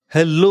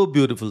Hello,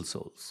 beautiful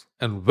souls,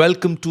 and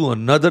welcome to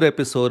another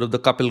episode of the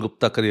Kapil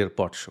Gupta Career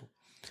Pod Show.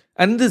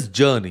 And in this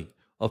journey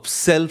of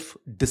self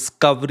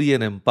discovery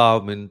and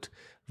empowerment,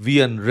 we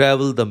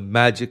unravel the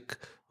magic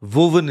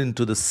woven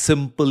into the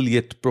simple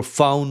yet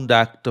profound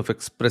act of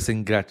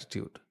expressing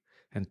gratitude.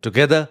 And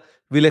together,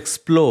 we'll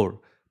explore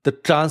the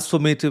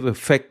transformative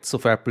effects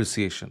of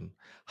appreciation,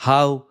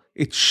 how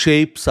it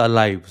shapes our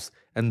lives,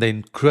 and the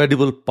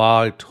incredible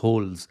power it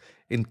holds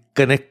in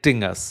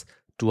connecting us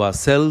to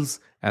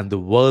ourselves and the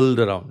world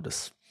around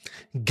us.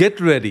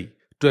 Get ready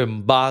to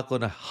embark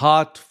on a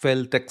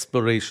heartfelt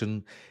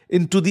exploration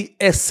into the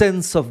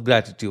essence of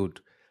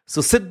gratitude.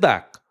 So sit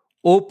back,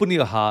 open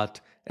your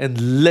heart,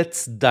 and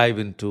let's dive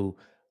into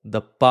the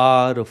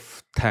power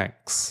of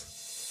thanks.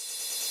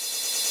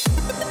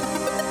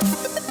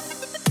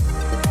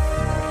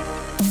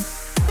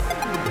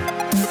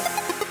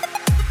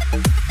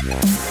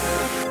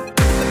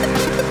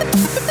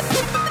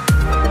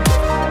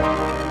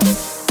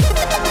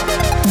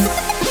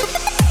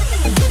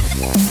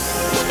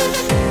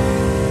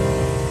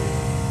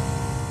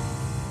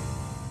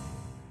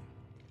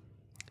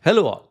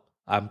 Hello, all.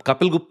 I'm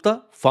Kapil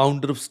Gupta,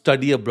 founder of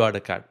Study Abroad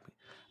Academy.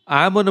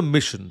 I am on a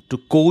mission to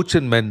coach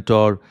and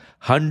mentor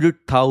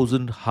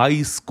 100,000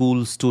 high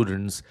school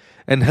students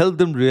and help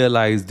them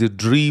realize their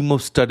dream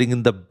of studying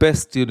in the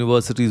best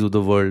universities of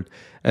the world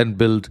and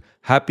build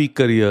happy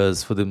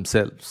careers for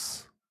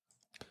themselves.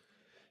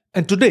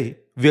 And today,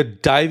 we are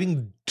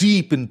diving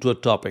deep into a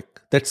topic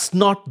that's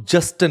not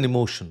just an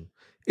emotion,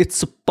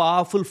 it's a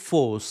powerful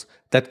force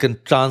that can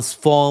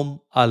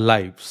transform our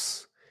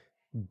lives: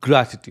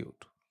 gratitude.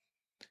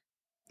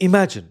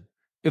 Imagine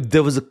if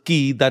there was a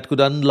key that could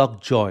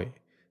unlock joy,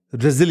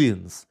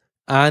 resilience,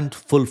 and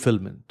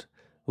fulfillment.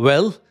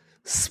 Well,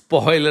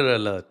 spoiler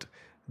alert,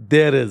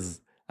 there is,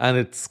 and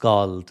it's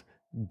called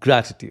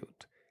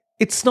gratitude.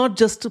 It's not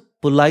just a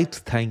polite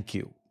thank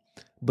you,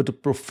 but a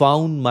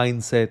profound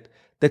mindset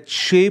that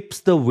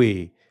shapes the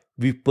way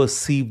we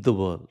perceive the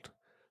world.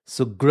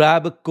 So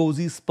grab a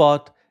cozy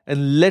spot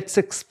and let's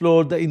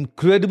explore the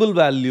incredible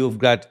value of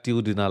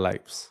gratitude in our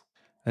lives.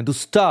 And to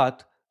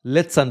start,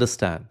 let's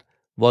understand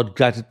what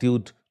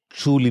gratitude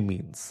truly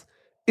means.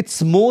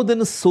 It's more than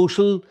a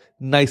social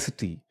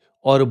nicety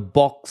or a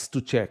box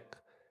to check.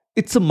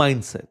 It's a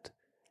mindset,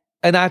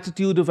 an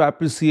attitude of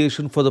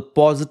appreciation for the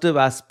positive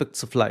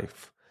aspects of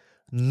life,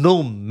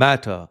 no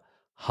matter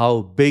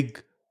how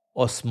big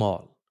or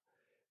small.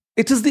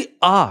 It is the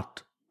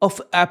art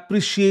of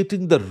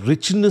appreciating the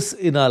richness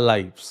in our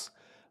lives,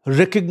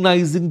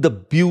 recognizing the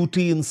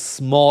beauty in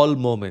small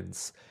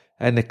moments,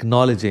 and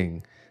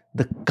acknowledging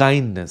the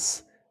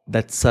kindness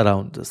that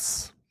surrounds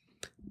us.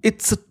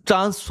 It's a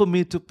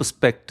transformative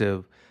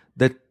perspective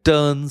that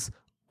turns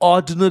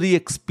ordinary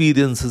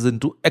experiences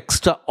into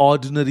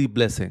extraordinary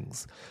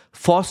blessings,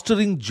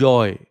 fostering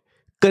joy,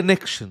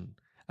 connection,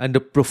 and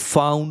a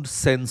profound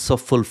sense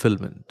of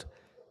fulfillment.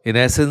 In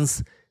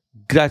essence,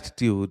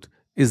 gratitude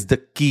is the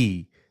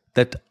key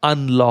that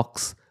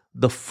unlocks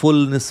the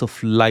fullness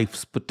of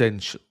life's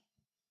potential.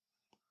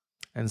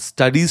 And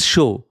studies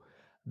show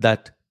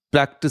that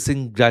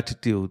practicing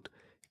gratitude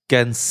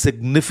can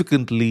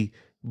significantly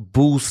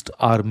boost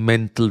our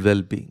mental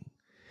well being.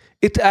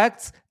 It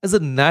acts as a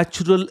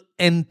natural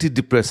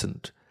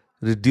antidepressant,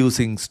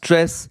 reducing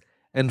stress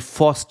and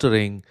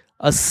fostering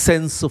a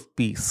sense of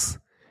peace.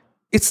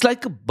 It's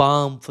like a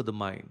balm for the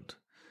mind,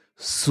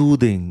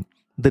 soothing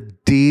the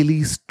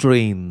daily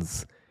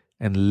strains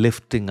and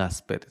lifting our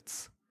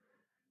spirits.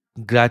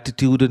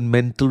 Gratitude and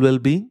mental well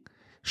being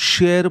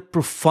share a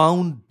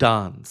profound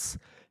dance,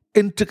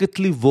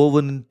 intricately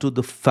woven into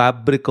the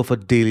fabric of our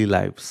daily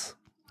lives.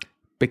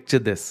 Picture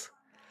this: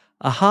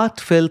 a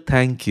heartfelt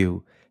thank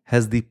you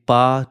has the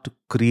power to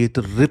create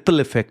a ripple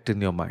effect in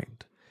your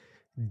mind,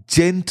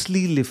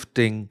 gently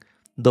lifting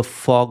the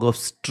fog of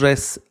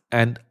stress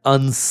and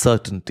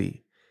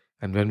uncertainty.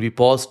 And when we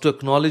pause to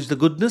acknowledge the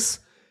goodness,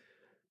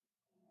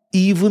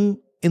 even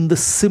in the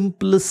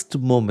simplest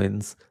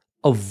moments,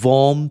 a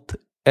warmth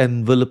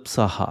envelops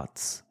our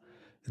hearts,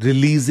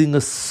 releasing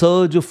a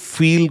surge of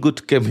feel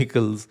good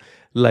chemicals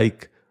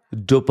like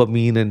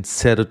dopamine and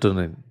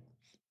serotonin.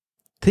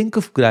 Think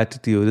of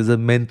gratitude as a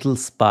mental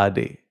spa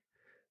day,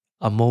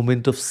 a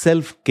moment of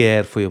self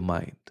care for your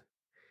mind.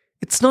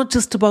 It's not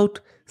just about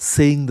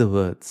saying the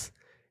words,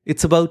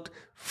 it's about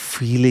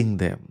feeling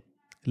them,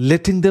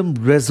 letting them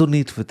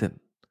resonate within.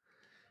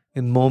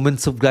 In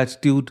moments of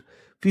gratitude,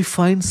 we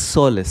find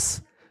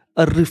solace,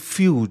 a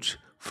refuge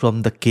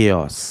from the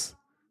chaos.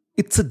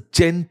 It's a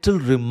gentle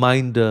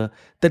reminder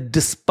that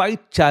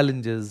despite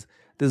challenges,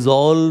 there's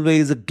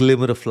always a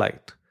glimmer of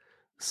light.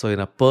 So, in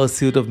a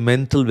pursuit of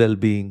mental well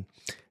being,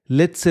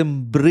 let's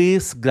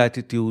embrace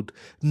gratitude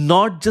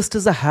not just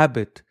as a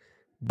habit,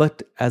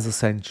 but as a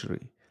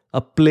sanctuary,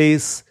 a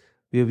place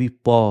where we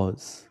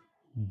pause,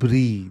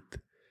 breathe,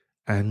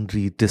 and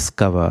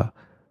rediscover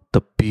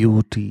the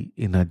beauty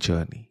in our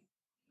journey.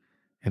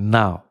 And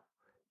now,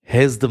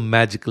 here's the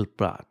magical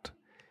part: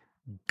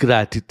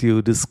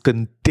 gratitude is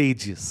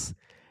contagious.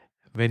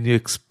 When you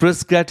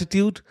express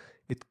gratitude,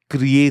 it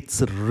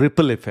creates a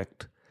ripple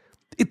effect.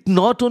 It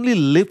not only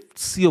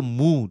lifts your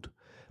mood,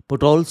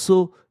 but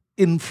also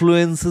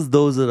influences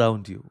those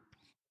around you.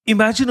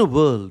 Imagine a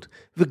world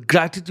where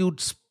gratitude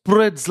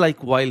spreads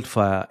like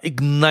wildfire,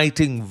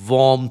 igniting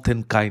warmth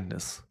and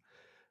kindness.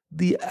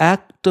 The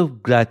act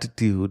of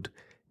gratitude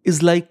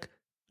is like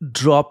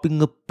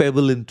dropping a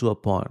pebble into a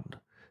pond,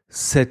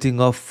 setting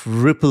off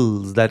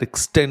ripples that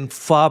extend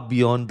far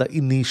beyond the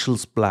initial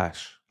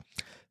splash.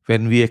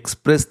 When we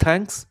express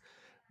thanks,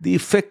 the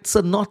effects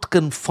are not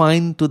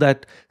confined to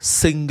that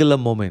singular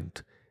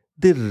moment.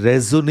 They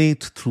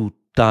resonate through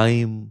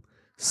time,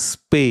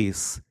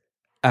 space,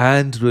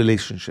 and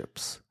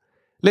relationships.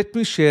 Let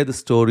me share the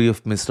story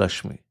of Miss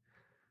Rashmi,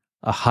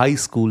 a high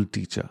school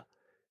teacher.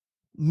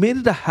 Made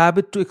it a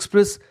habit to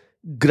express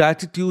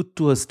gratitude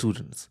to her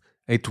students.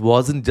 It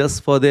wasn't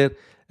just for their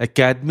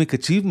academic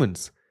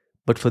achievements,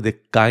 but for their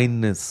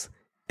kindness,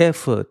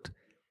 effort,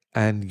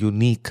 and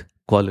unique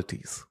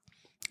qualities.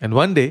 And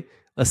one day,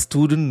 a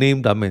student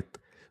named Amit,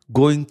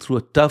 going through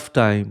a tough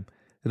time,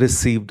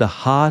 received a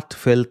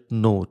heartfelt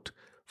note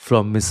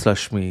from Miss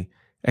Rashmi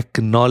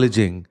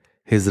acknowledging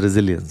his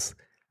resilience.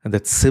 And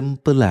that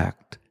simple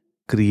act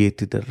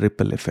created a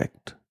ripple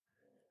effect.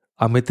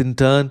 Amit, in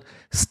turn,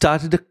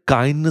 started a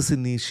kindness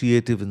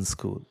initiative in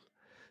school.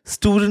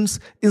 Students,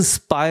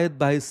 inspired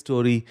by his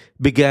story,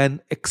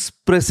 began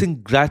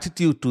expressing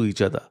gratitude to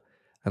each other,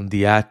 and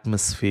the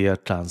atmosphere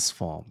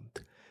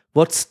transformed.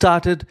 What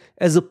started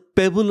as a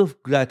pebble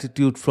of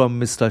gratitude from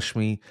Miss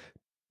Rashmi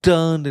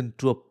turned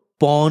into a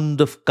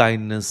pond of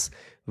kindness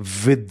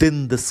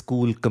within the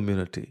school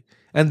community.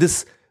 And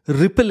this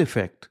ripple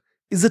effect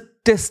is a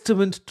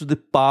testament to the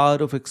power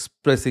of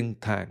expressing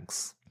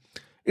thanks.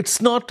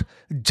 It's not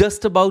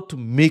just about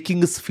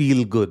making us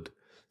feel good,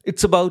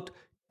 it's about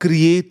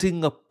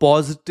creating a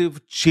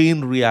positive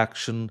chain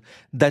reaction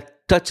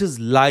that touches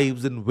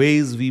lives in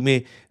ways we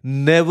may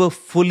never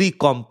fully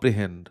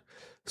comprehend.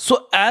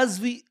 So,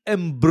 as we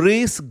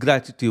embrace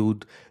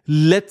gratitude,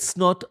 let's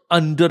not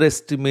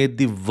underestimate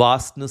the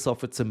vastness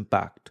of its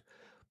impact,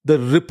 the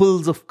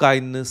ripples of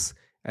kindness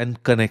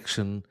and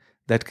connection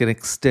that can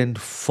extend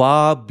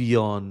far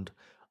beyond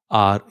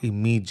our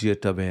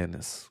immediate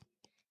awareness.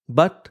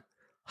 But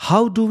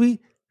how do we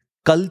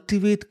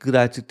cultivate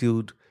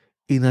gratitude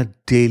in our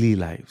daily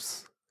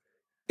lives?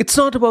 It's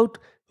not about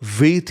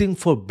waiting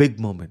for big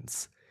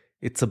moments,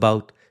 it's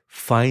about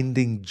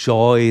finding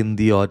joy in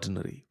the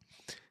ordinary.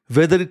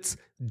 Whether it's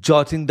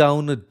jotting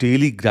down a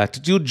daily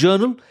gratitude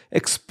journal,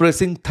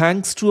 expressing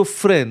thanks to a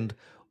friend,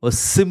 or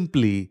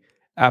simply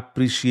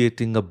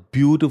appreciating a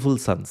beautiful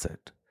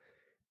sunset.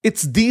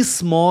 It's these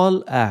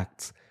small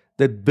acts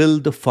that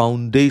build the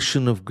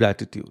foundation of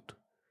gratitude.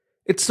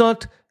 It's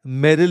not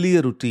merely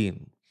a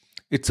routine,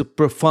 it's a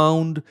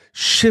profound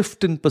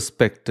shift in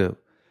perspective,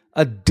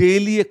 a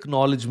daily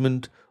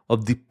acknowledgement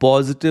of the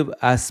positive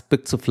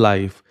aspects of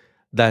life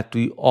that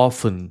we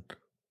often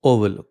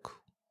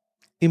overlook.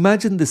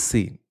 Imagine this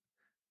scene.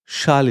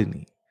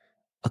 Shalini,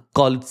 a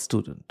college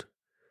student,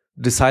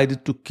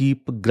 decided to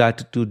keep a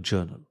gratitude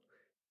journal.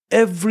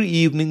 Every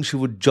evening, she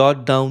would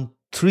jot down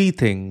three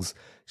things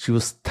she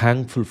was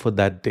thankful for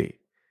that day.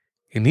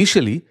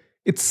 Initially,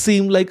 it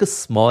seemed like a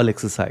small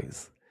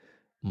exercise,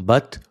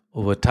 but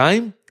over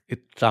time,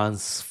 it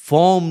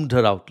transformed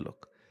her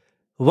outlook.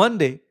 One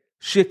day,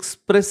 she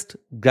expressed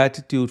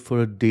gratitude for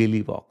her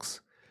daily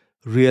walks,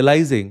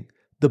 realizing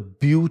the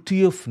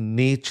beauty of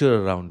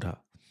nature around her.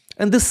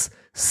 And this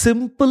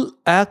simple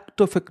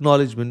act of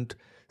acknowledgement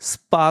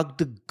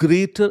sparked a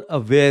greater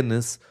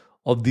awareness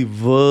of the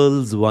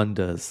world's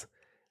wonders,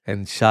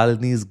 and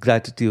Shalini's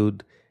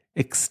gratitude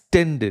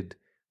extended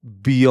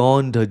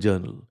beyond her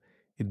journal.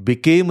 It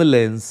became a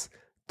lens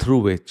through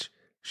which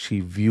she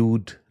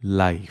viewed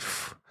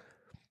life.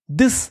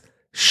 This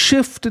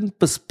shift in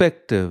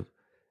perspective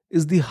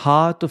is the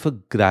heart of a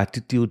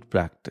gratitude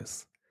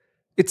practice.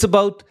 It's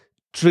about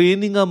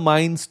training our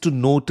minds to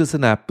notice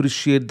and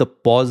appreciate the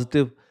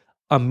positive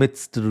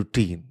amidst the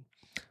routine.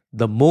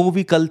 The more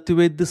we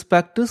cultivate this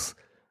practice,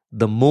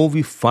 the more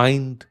we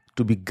find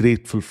to be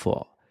grateful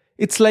for.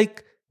 It's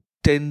like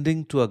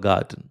tending to a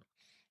garden,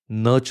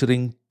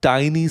 nurturing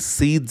tiny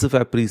seeds of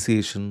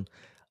appreciation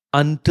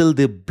until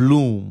they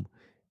bloom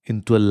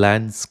into a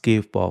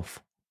landscape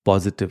of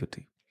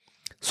positivity.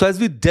 So, as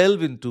we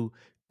delve into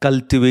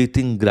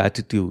cultivating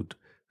gratitude,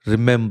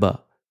 remember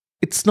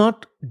it's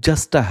not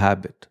just a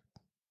habit,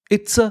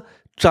 it's a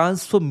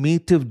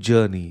transformative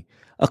journey,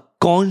 a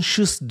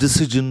conscious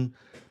decision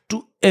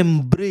to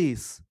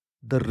embrace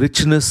the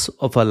richness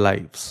of our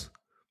lives,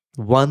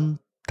 one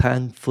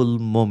thankful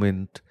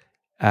moment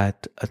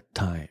at a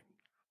time.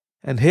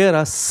 And here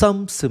are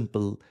some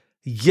simple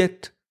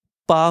yet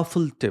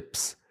powerful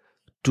tips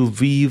to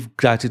weave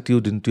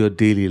gratitude into your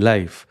daily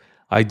life.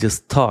 I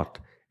just thought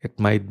it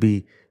might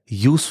be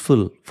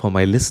useful for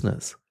my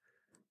listeners.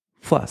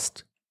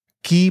 First,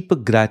 keep a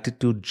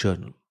gratitude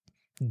journal.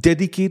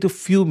 Dedicate a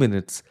few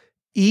minutes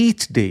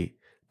each day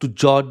to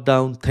jot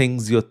down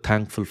things you're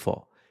thankful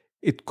for.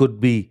 It could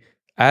be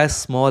as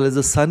small as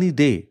a sunny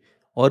day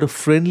or a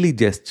friendly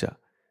gesture.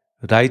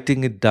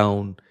 Writing it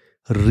down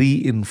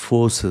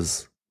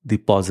reinforces the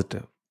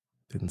positive.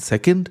 Then,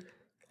 second,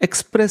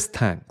 express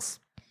thanks.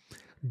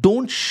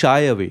 Don't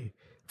shy away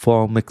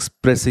from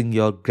expressing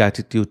your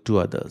gratitude to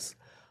others.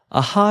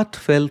 A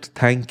heartfelt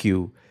thank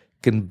you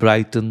can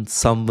brighten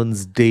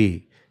someone's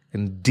day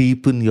and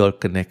deepen your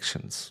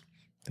connections.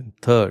 And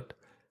third,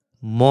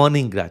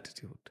 morning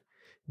gratitude.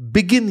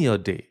 Begin your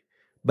day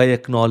by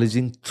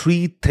acknowledging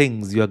three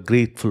things you are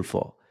grateful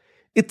for.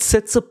 It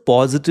sets a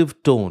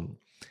positive tone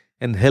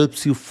and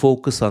helps you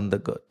focus on the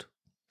good.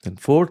 And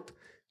fourth,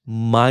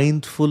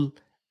 mindful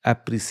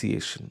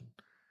appreciation.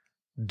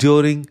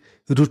 During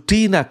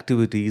routine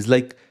activities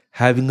like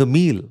having a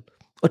meal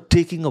or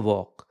taking a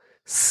walk,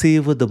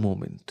 savor the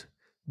moment.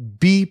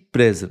 Be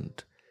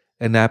present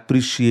and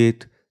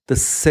appreciate the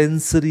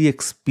sensory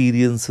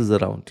experiences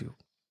around you.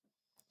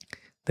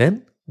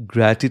 Then,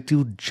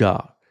 gratitude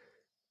jar.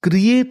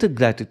 Create a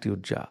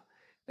gratitude jar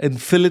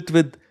and fill it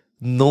with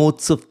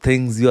notes of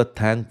things you are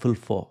thankful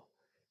for.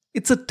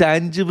 It's a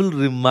tangible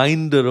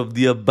reminder of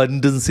the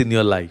abundance in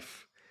your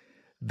life.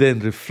 Then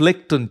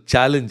reflect on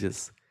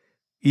challenges.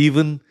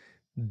 Even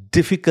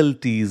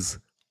difficulties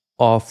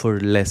offer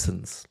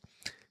lessons.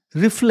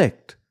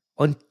 Reflect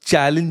on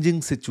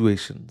challenging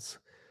situations.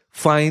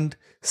 Find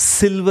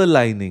silver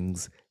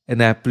linings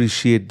and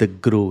appreciate the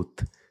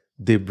growth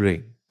they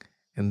bring.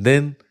 And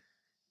then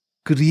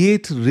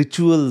create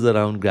rituals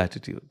around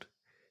gratitude.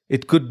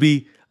 It could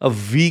be a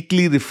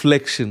weekly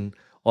reflection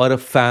or a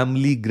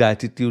family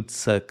gratitude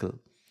circle.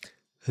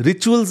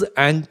 Rituals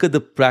anchor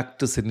the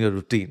practice in your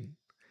routine.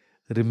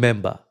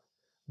 Remember,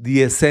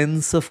 the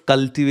essence of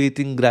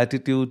cultivating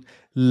gratitude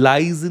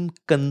lies in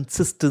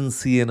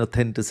consistency and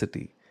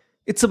authenticity.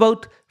 It's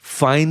about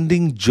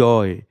finding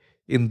joy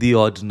in the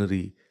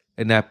ordinary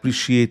and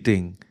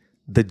appreciating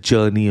the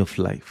journey of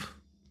life.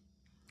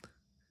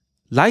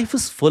 Life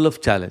is full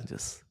of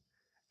challenges,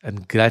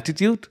 and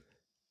gratitude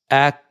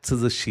acts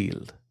as a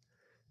shield.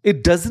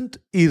 It doesn't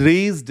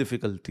erase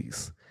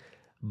difficulties,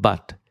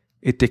 but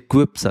it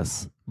equips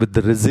us with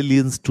the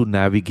resilience to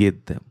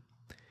navigate them.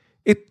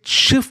 It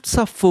shifts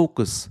our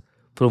focus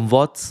from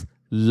what's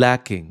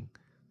lacking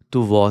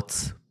to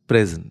what's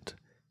present,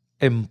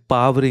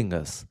 empowering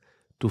us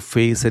to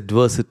face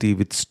adversity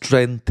with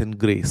strength and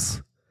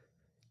grace.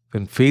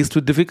 When faced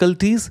with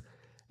difficulties,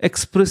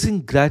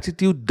 expressing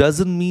gratitude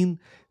doesn't mean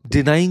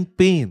denying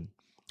pain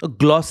or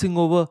glossing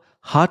over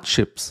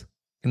hardships.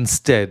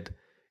 Instead,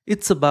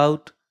 it's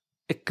about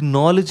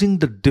acknowledging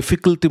the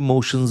difficult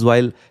emotions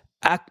while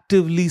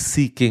actively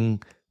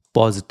seeking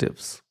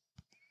positives.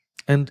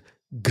 And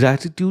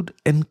gratitude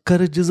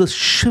encourages a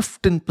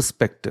shift in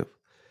perspective.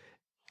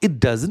 It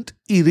doesn't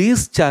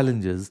erase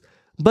challenges,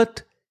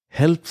 but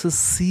helps us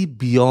see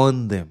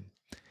beyond them.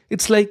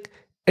 It's like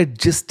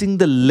adjusting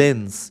the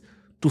lens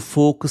to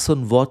focus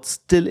on what's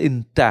still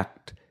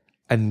intact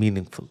and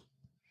meaningful.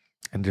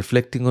 And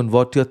reflecting on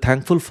what you're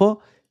thankful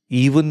for,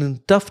 even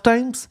in tough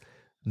times,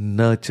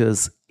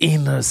 nurtures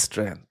inner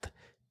strength.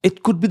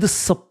 It could be the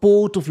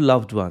support of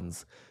loved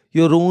ones,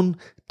 your own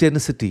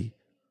tenacity,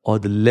 or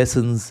the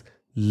lessons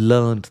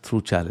learned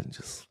through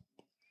challenges.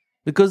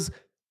 Because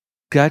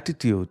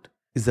gratitude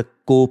is a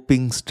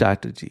coping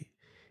strategy.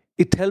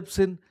 It helps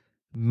in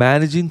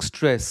managing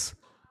stress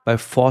by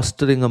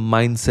fostering a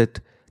mindset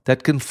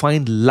that can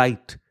find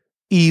light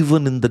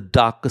even in the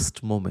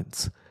darkest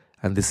moments.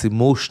 And this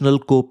emotional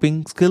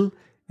coping skill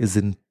is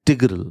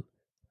integral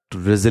to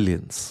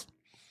resilience.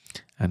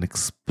 And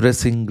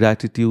expressing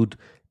gratitude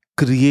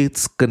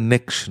creates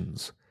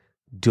connections.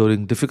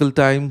 During difficult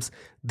times,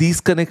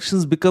 these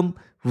connections become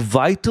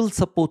vital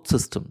support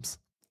systems.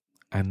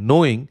 And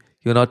knowing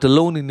you're not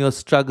alone in your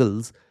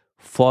struggles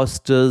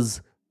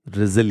fosters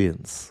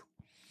resilience.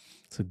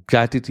 So,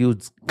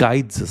 gratitude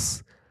guides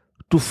us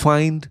to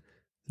find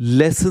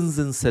lessons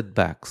in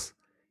setbacks.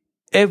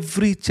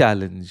 Every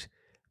challenge,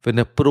 when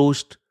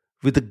approached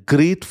with a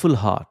grateful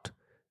heart,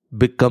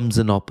 becomes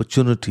an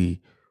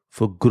opportunity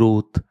for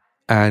growth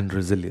and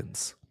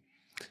resilience.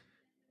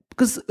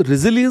 Because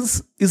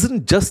resilience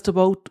isn't just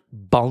about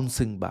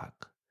bouncing back,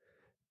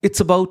 it's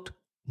about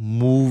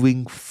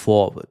moving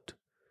forward.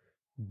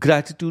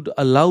 Gratitude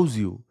allows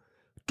you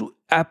to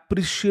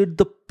appreciate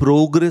the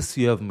progress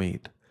you have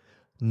made,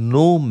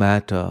 no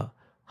matter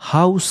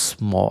how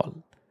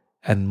small,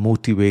 and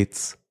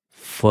motivates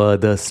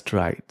further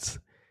strides.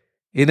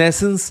 In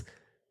essence,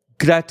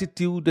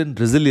 gratitude and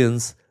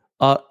resilience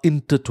are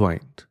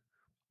intertwined.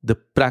 The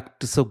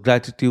practice of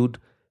gratitude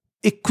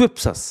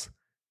equips us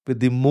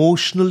with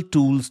emotional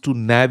tools to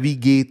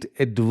navigate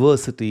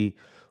adversity,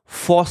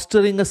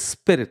 fostering a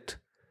spirit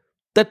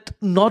that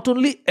not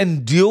only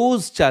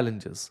endures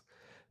challenges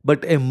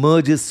but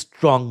emerges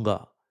stronger.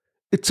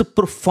 It's a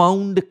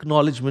profound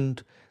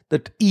acknowledgement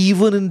that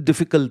even in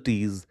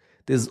difficulties,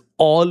 there's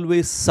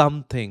always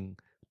something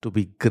to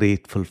be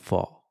grateful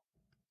for.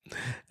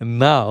 And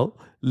now,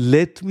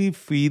 let me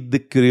feed the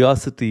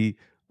curiosity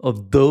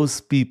of those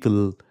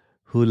people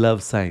who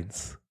love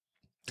science.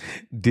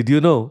 Did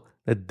you know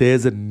that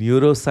there's a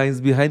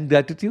neuroscience behind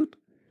gratitude?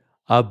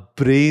 Our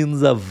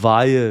brains are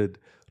wired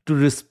to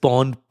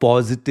respond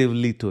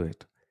positively to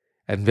it.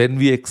 And when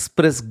we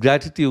express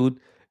gratitude,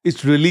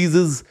 it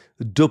releases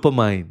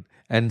dopamine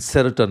and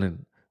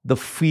serotonin, the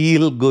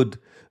feel good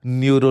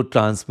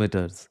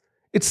neurotransmitters.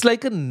 It's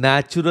like a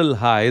natural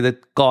high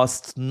that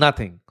costs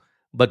nothing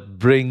but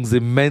brings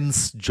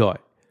immense joy.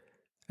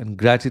 And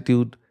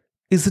gratitude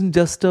isn't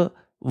just a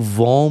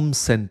warm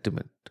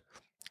sentiment,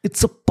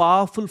 it's a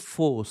powerful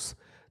force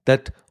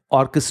that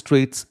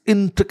orchestrates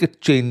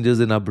intricate changes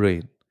in our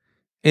brain,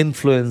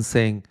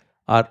 influencing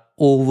our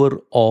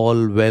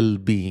overall well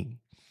being.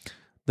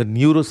 The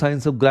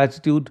neuroscience of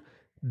gratitude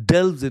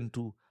delves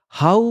into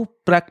how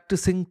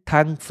practicing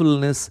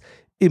thankfulness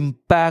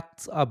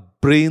impacts our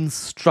brain's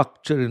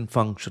structure and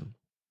function.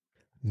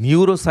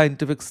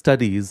 Neuroscientific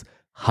studies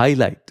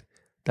highlight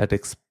that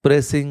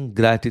expressing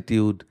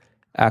gratitude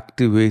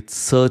activates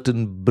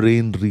certain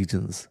brain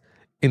regions,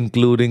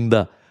 including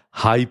the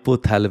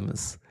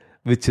hypothalamus,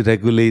 which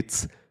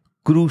regulates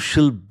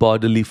crucial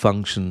bodily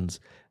functions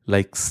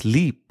like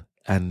sleep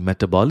and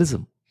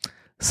metabolism.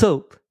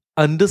 So,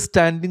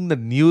 understanding the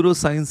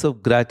neuroscience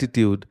of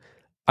gratitude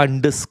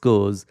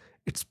underscores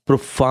its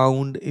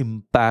profound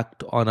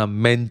impact on our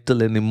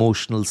mental and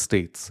emotional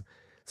states.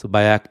 So,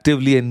 by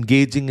actively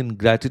engaging in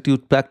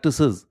gratitude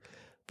practices,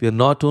 we are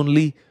not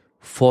only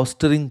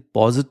fostering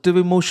positive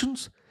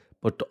emotions,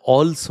 but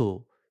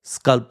also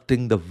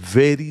sculpting the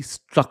very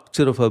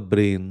structure of our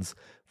brains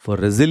for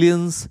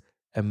resilience,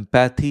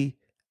 empathy,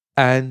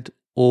 and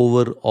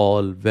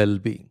overall well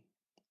being.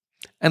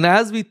 And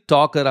as we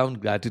talk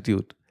around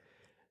gratitude,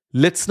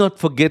 let's not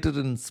forget its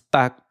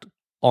impact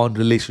on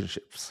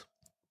relationships.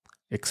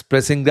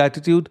 Expressing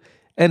gratitude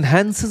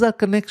enhances our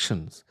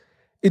connections,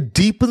 it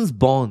deepens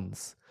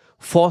bonds,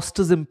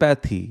 fosters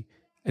empathy,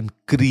 and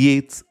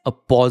creates a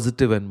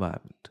positive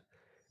environment.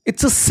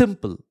 It's a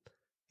simple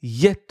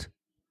yet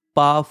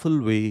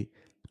powerful way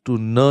to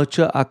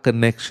nurture our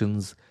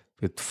connections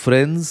with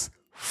friends,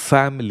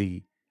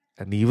 family,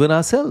 and even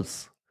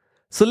ourselves.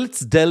 So let's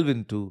delve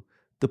into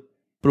the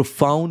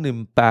profound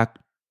impact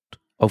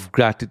of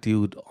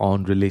gratitude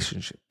on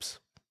relationships.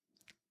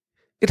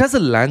 It has a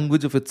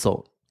language of its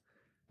own.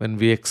 When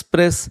we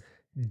express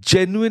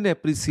genuine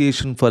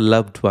appreciation for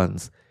loved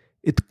ones,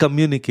 it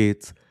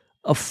communicates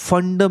a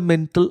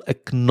fundamental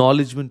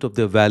acknowledgement of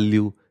their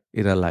value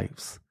in our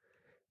lives.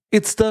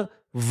 It's the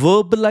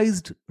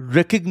verbalized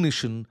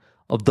recognition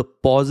of the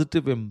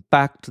positive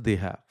impact they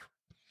have.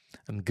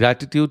 And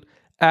gratitude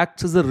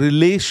acts as a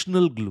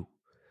relational glue,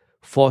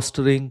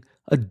 fostering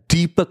a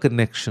deeper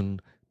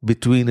connection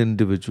between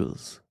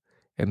individuals.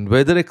 And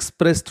whether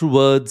expressed through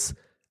words,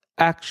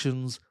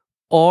 actions,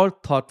 or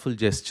thoughtful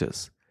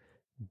gestures,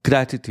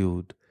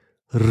 gratitude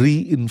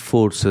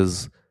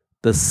reinforces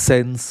the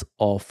sense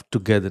of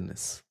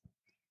togetherness.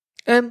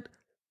 And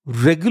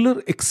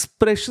regular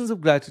expressions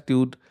of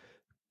gratitude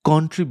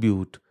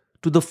contribute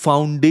to the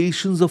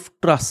foundations of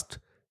trust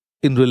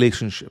in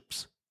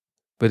relationships.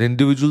 When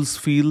individuals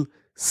feel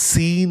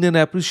seen and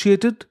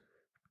appreciated,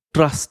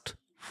 trust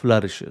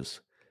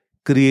flourishes,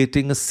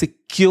 creating a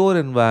secure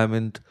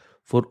environment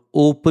for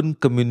open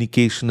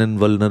communication and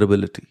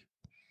vulnerability.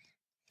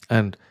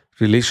 And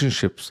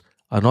relationships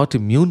are not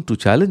immune to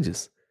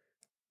challenges,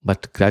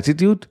 but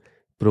gratitude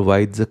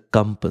provides a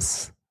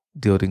compass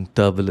during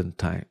turbulent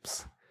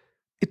times.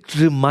 It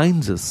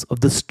reminds us of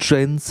the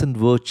strengths and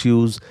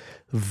virtues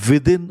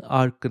within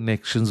our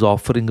connections,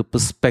 offering a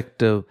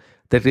perspective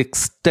that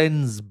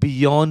extends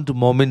beyond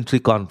momentary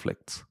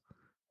conflicts.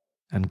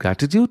 And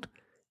gratitude,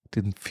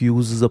 it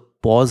infuses a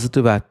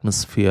positive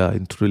atmosphere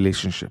into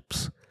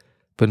relationships.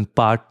 When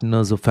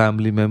partners or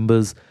family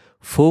members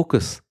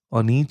focus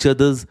on each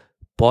other's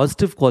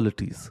positive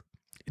qualities,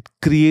 it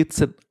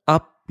creates an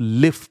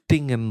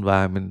uplifting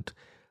environment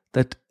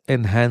that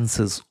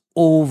enhances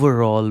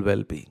overall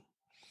well being.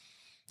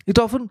 It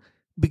often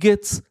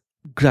begets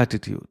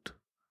gratitude.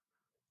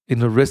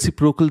 In a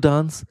reciprocal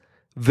dance,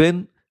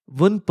 when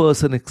one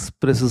person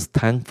expresses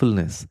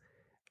thankfulness,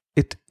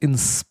 it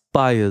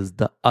inspires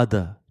the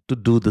other to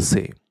do the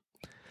same.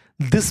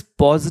 This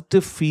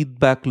positive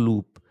feedback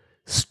loop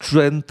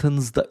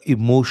strengthens the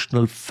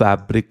emotional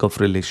fabric of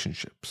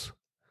relationships.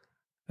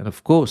 And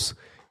of course,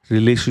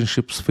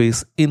 relationships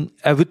face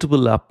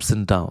inevitable ups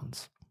and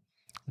downs.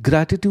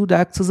 Gratitude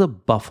acts as a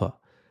buffer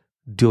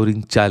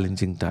during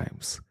challenging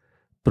times,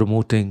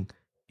 promoting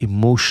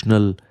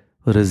emotional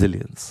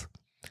resilience.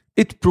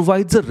 It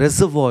provides a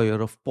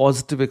reservoir of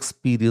positive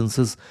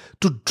experiences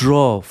to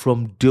draw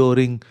from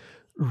during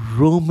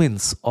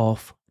moments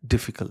of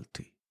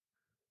difficulty.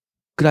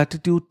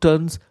 Gratitude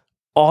turns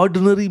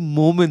ordinary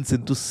moments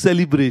into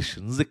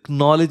celebrations,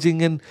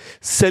 acknowledging and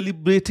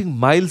celebrating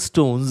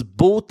milestones,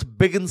 both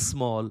big and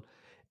small,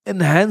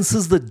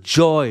 enhances the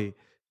joy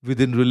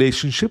within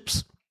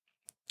relationships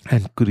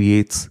and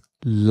creates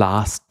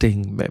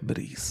lasting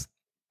memories.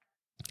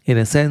 In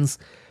a sense,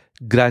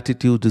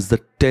 gratitude is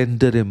the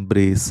tender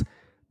embrace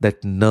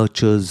that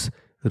nurtures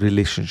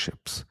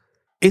relationships.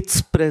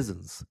 Its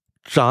presence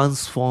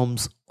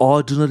transforms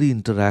ordinary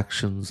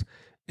interactions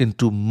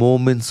into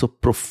moments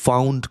of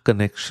profound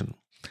connection,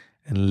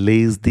 and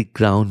lays the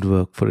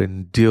groundwork for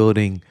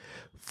enduring,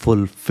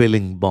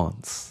 fulfilling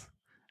bonds.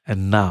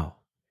 And now,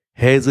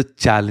 here's a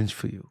challenge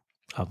for you,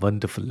 our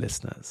wonderful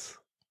listeners.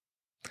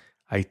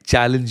 I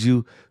challenge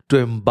you to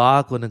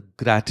embark on a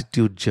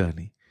gratitude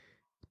journey.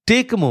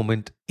 Take a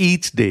moment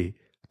each day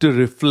to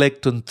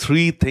reflect on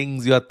three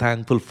things you are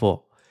thankful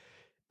for.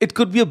 It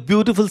could be a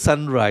beautiful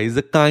sunrise,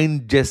 a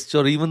kind gesture,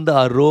 or even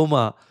the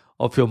aroma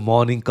of your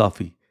morning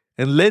coffee.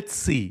 And let's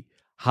see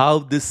how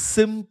this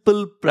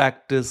simple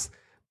practice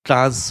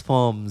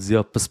transforms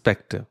your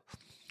perspective.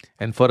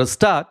 And for a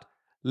start,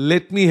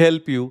 let me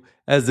help you,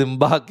 as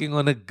embarking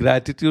on a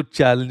gratitude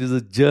challenge is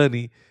a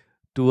journey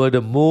toward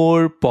a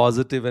more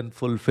positive and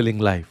fulfilling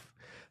life.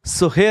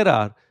 So, here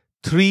are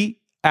three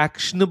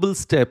actionable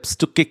steps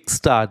to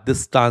kickstart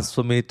this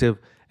transformative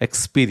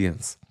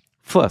experience.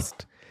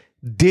 First,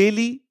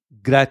 daily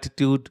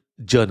gratitude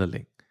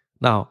journaling.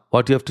 Now,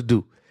 what you have to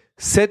do,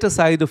 set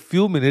aside a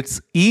few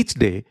minutes each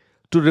day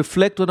to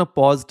reflect on the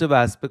positive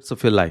aspects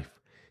of your life.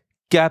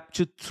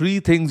 Capture three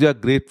things you are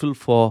grateful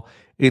for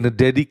in a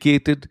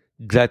dedicated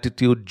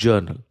gratitude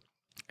journal.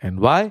 And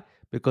why?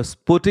 Because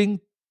putting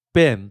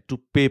pen to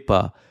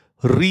paper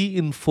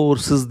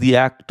reinforces the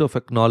act of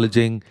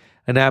acknowledging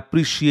and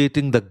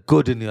appreciating the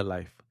good in your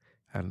life.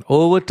 And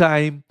over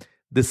time,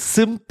 this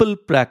simple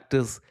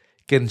practice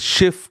can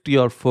shift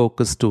your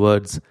focus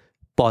towards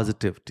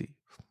positivity.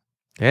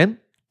 And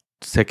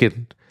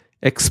second,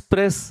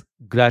 express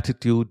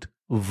gratitude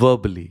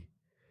verbally.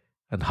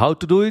 And how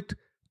to do it?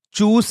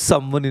 Choose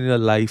someone in your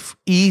life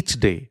each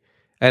day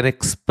and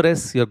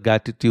express your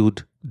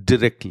gratitude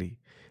directly.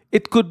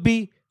 It could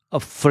be a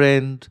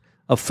friend,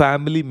 a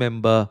family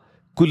member,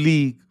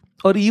 colleague,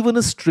 or even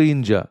a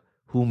stranger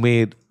who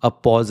made a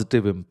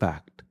positive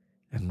impact.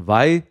 And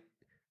why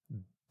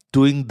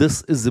doing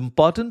this is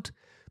important?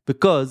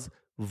 Because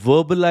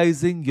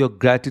verbalizing your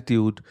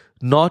gratitude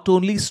not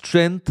only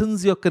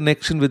strengthens your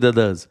connection with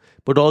others,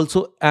 but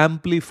also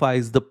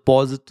amplifies the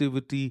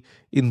positivity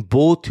in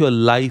both your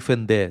life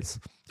and theirs.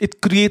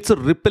 It creates a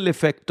ripple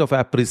effect of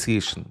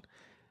appreciation.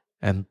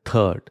 And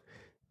third,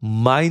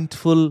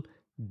 mindful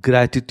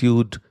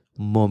gratitude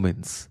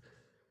moments.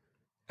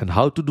 And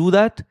how to do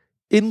that?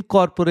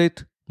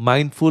 Incorporate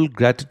mindful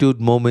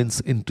gratitude moments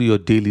into your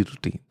daily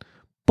routine.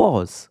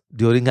 Pause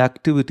during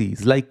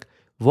activities like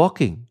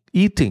walking,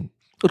 eating,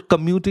 or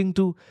commuting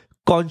to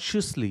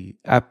consciously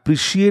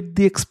appreciate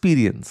the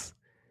experience.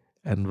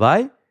 And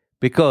why?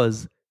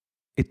 Because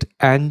it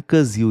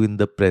anchors you in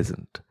the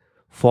present,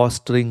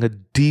 fostering a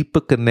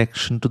deeper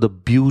connection to the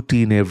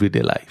beauty in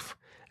everyday life.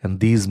 And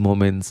these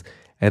moments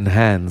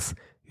enhance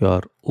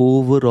your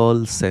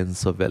overall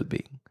sense of well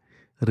being.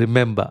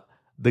 Remember,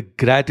 the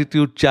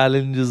gratitude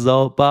challenge is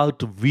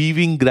about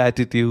weaving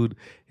gratitude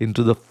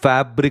into the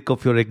fabric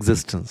of your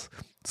existence.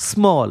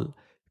 Small,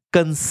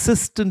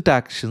 consistent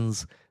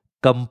actions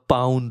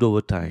compound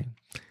over time,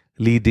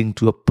 leading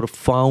to a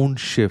profound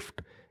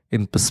shift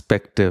in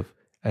perspective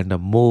and a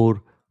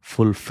more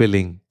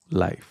fulfilling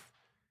life.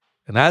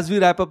 And as we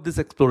wrap up this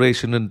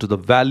exploration into the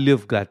value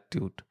of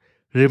gratitude,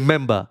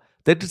 remember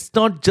that it's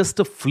not just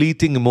a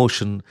fleeting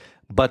emotion,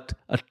 but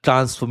a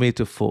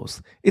transformative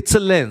force. It's a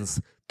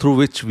lens through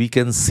which we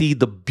can see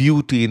the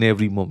beauty in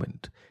every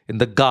moment. In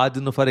the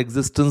garden of our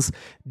existence,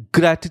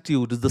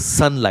 gratitude is the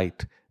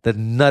sunlight that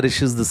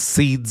nourishes the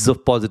seeds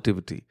of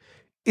positivity.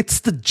 It's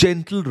the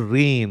gentle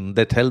rain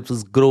that helps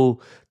us grow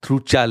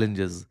through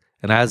challenges.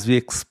 And as we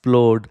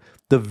explored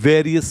the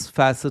various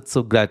facets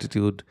of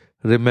gratitude,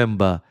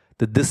 remember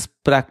that this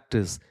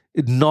practice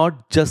is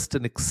not just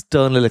an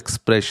external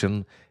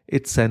expression,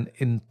 it's an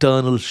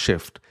internal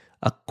shift,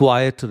 a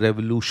quiet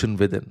revolution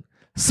within.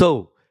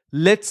 So,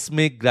 let's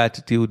make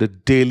gratitude a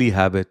daily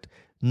habit,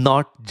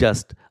 not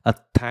just a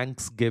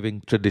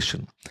Thanksgiving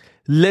tradition.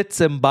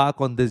 Let's embark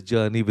on this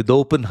journey with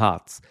open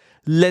hearts.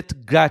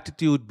 Let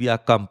gratitude be our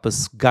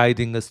compass,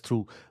 guiding us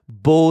through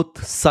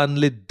both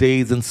sunlit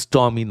days and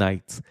stormy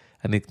nights.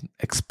 And in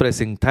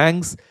expressing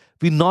thanks,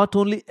 we not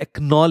only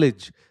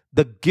acknowledge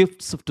the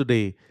gifts of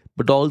today,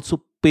 but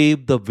also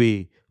pave the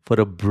way for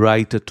a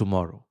brighter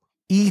tomorrow.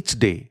 Each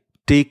day,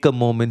 take a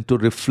moment to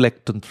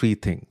reflect on three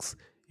things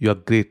you are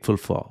grateful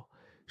for.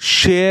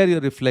 Share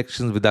your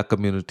reflections with our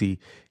community,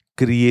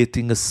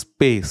 creating a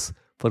space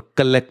for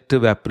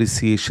collective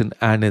appreciation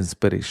and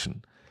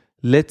inspiration.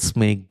 Let's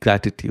make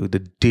gratitude a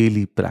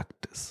daily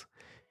practice.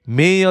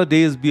 May your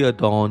days be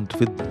adorned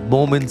with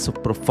moments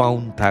of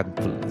profound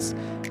thankfulness,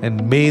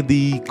 and may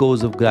the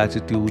echoes of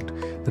gratitude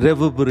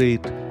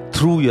reverberate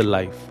through your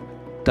life,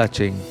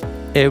 touching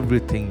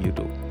everything you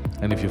do.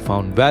 And if you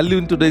found value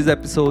in today's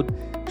episode,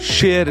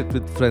 share it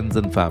with friends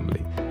and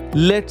family.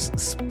 Let's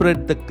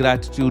spread the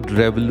gratitude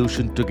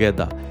revolution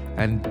together.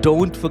 And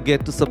don't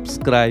forget to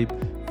subscribe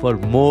for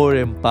more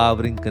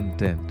empowering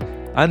content.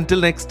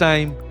 Until next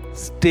time,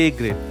 stay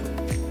grateful.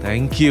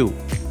 Thank you.